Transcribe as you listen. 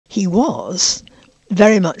he was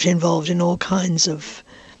very much involved in all kinds of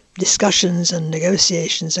discussions and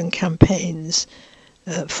negotiations and campaigns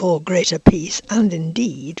for greater peace, and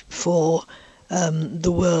indeed for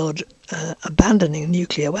the world abandoning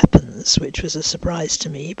nuclear weapons, which was a surprise to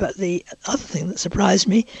me. But the other thing that surprised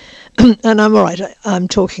me, and I'm all right, I'm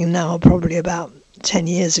talking now probably about 10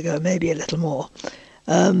 years ago, maybe a little more,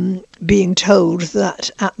 being told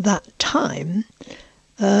that at that time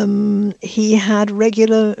he had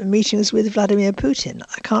regular meetings with Vladimir Putin.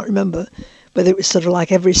 I can't remember whether it was sort of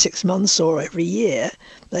like every 6 months or every year,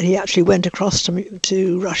 that he actually went across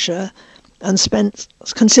to Russia and spent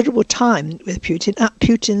considerable time with Putin at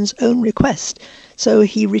Putin's own request. So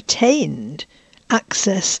he retained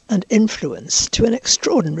access and influence to an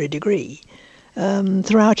extraordinary degree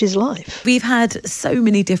throughout his life. We've had so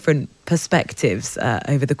many different perspectives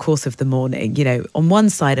over the course of the morning. You know, on one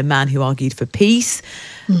side, a man who argued for peace,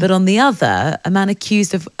 but on the other, a man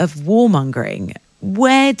accused of warmongering.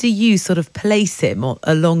 Where do you sort of place him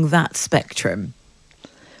along that spectrum?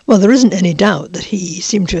 Well, there isn't any doubt that he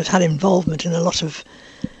seemed to have had involvement in a lot of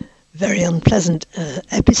very unpleasant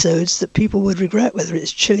episodes that people would regret, whether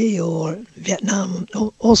it's Chile or Vietnam,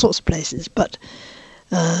 or all sorts of places, but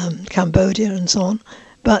Cambodia and so on.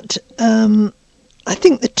 But I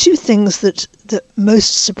think the two things that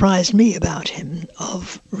most surprised me about him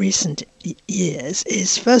of recent years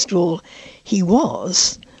is, first of all, he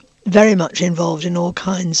was very much involved in all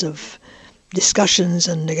kinds of discussions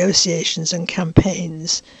and negotiations and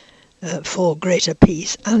campaigns for greater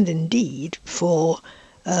peace, and indeed for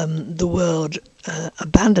the world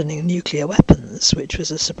abandoning nuclear weapons, which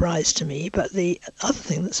was a surprise to me. But the other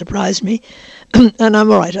thing that surprised me, and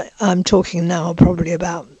I'm all right, I'm talking now probably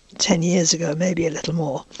about 10 years ago, maybe a little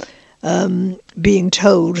more, being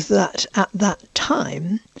told that at that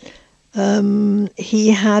time he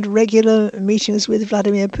had regular meetings with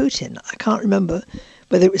Vladimir Putin. I can't remember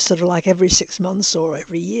whether it was sort of like every 6 months or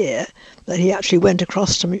every year, that he actually went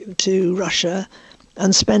across to Russia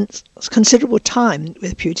and spent considerable time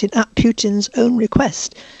with Putin at Putin's own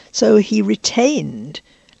request. So he retained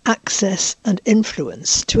access and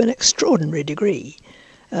influence to an extraordinary degree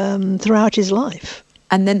throughout his life.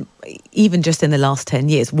 And then, even just in the last 10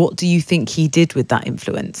 years, what do you think he did with that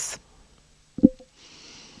influence?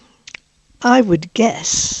 I would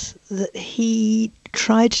guess that he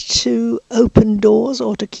tried to open doors,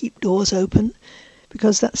 or to keep doors open,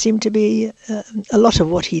 because that seemed to be a lot of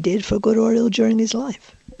what he did, for good or ill, during his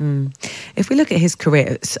life. If we look at his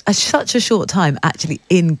career, such a short time actually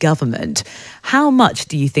in government, how much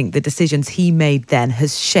do you think the decisions he made then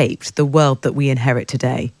has shaped the world that we inherit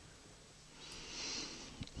today?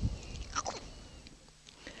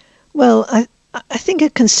 Well, I think a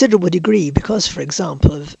considerable degree, because, for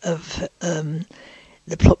example, of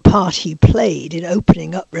the part he played in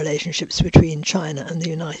opening up relationships between China and the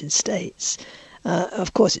United States.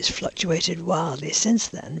 Of course, it's fluctuated wildly since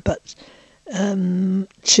then, but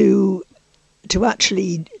to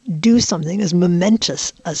actually do something as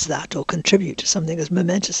momentous as that, or contribute to something as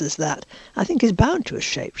momentous as that, I think is bound to have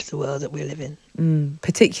shaped the world that we live in.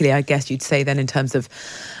 Particularly, I guess you'd say then, in terms of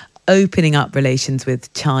opening up relations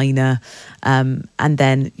with China, and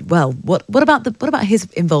then, well, what about his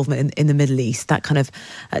involvement in the Middle East? That kind of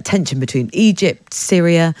tension between Egypt,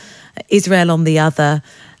 Syria, Israel on the other.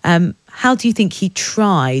 How do you think he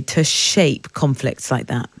tried to shape conflicts like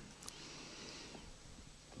that?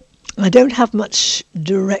 I don't have much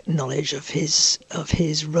direct knowledge of his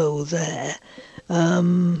role there,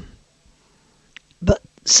 but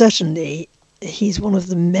certainly he's one of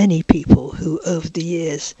the many people who, over the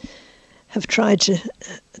years, have tried to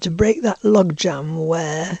break that logjam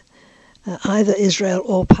where either Israel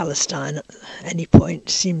or Palestine at any point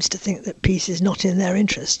seems to think that peace is not in their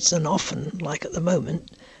interests, and often, like at the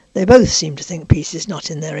moment, they both seem to think peace is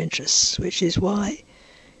not in their interests, which is why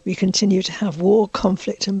we continue to have war,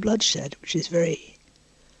 conflict and bloodshed, which is very,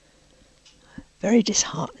 very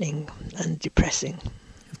disheartening and depressing.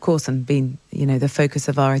 Of course, and been, the focus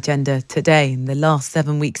of our agenda today, in the last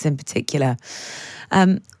 7 weeks in particular.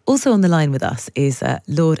 Also on the line with us is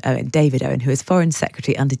Lord Owen, David Owen, who was Foreign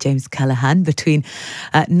Secretary under James Callaghan between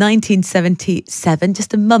 1977,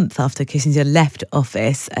 just a month after Kissinger left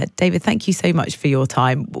office. David, thank you so much for your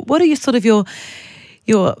time. What are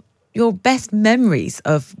your best memories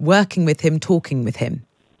of working with him, talking with him?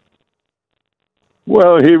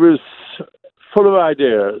 Well, he was full of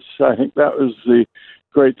ideas. I think that was the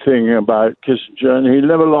great thing about Kissinger, and he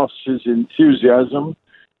never lost his enthusiasm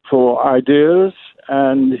for ideas,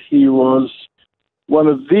 and he was one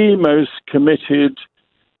of the most committed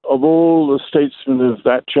of all the statesmen of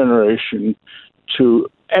that generation to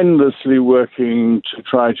endlessly working to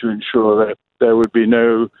try to ensure that there would be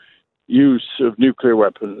no use of nuclear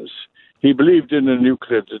weapons. He believed in a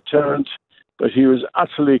nuclear deterrent, but he was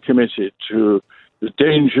utterly committed to the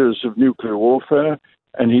dangers of nuclear warfare,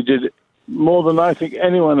 and he did more than I think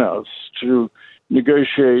anyone else to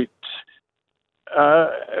negotiate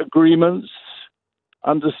agreements,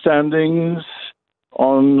 understandings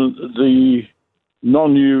on the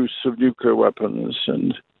non-use of nuclear weapons.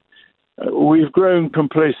 And we've grown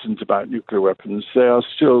complacent about nuclear weapons. They are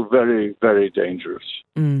still very, very dangerous.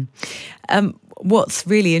 What's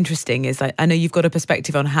really interesting is I know you've got a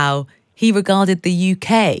perspective on how he regarded the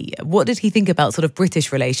UK. What did he think about sort of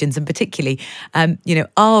British relations, and particularly,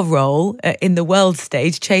 our role in the world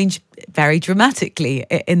stage changed very dramatically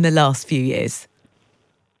in the last few years?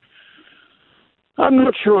 I'm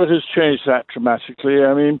not sure it has changed that dramatically.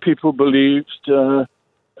 I mean, people believed,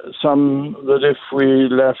 some, that if we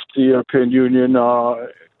left the European Union,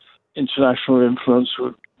 our international influence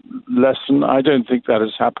would lessen. I don't think that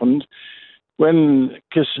has happened. When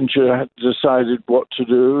Kissinger had decided what to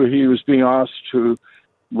do, he was being asked to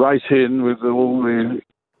write in with all the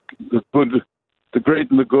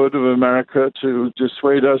great and the good of America to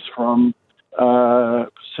dissuade us from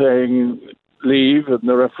saying leave in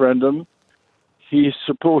the referendum. He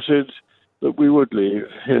supported that we would leave,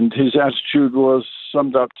 and his attitude was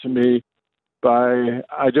summed up to me by,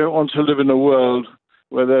 I don't want to live in a world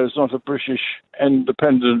where there's not a British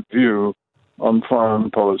independent view on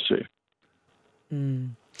foreign policy.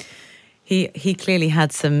 He clearly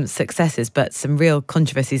had some successes, but some real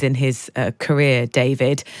controversies in his career,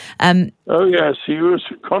 David. Oh, yes, he was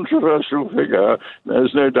a controversial figure.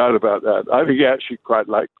 There's no doubt about that. I think he actually quite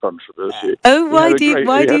liked controversy. Why do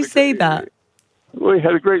you say that? Well, he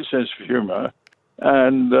had a great sense of humour.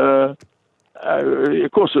 And,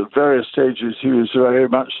 of course, at various stages, he was very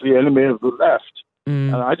much the enemy of the left.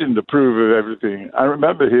 And I didn't approve of everything. I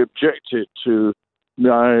remember he objected to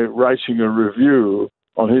my writing a review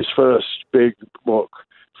on his first big book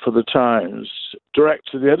for the Times,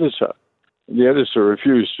 direct to the editor. And the editor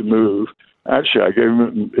refused to move. Actually, I gave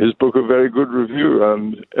him his book a very good review,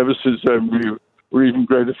 and ever since then we're even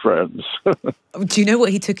greater friends. Do you know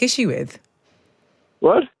what he took issue with?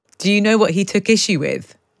 What? Do you know what he took issue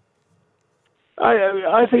with?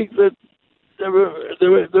 I think that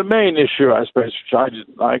the main issue, I suppose, which I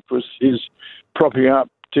didn't like, was his propping up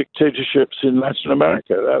dictatorships in Latin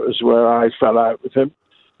America. That was where I fell out with him.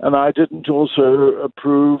 And I didn't also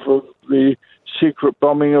approve of the secret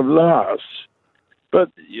bombing of Laos. But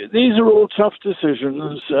these are all tough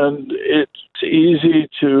decisions, and it's easy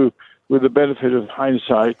to, with the benefit of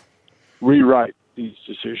hindsight, rewrite these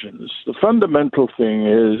decisions. The fundamental thing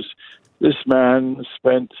is this man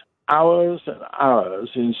spent hours and hours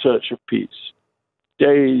in search of peace,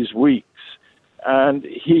 days, weeks, and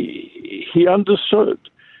he understood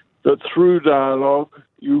that through dialogue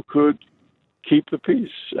you could keep the peace.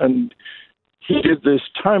 And he did this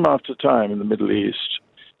time after time in the Middle East.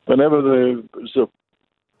 Whenever there was a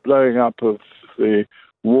blowing up of the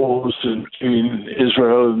wars between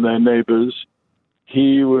Israel and their neighbours,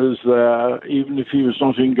 he was there, even if he was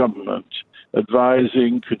not in government,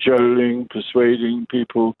 advising, cajoling, persuading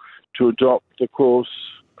people to adopt the course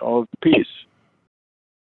of peace.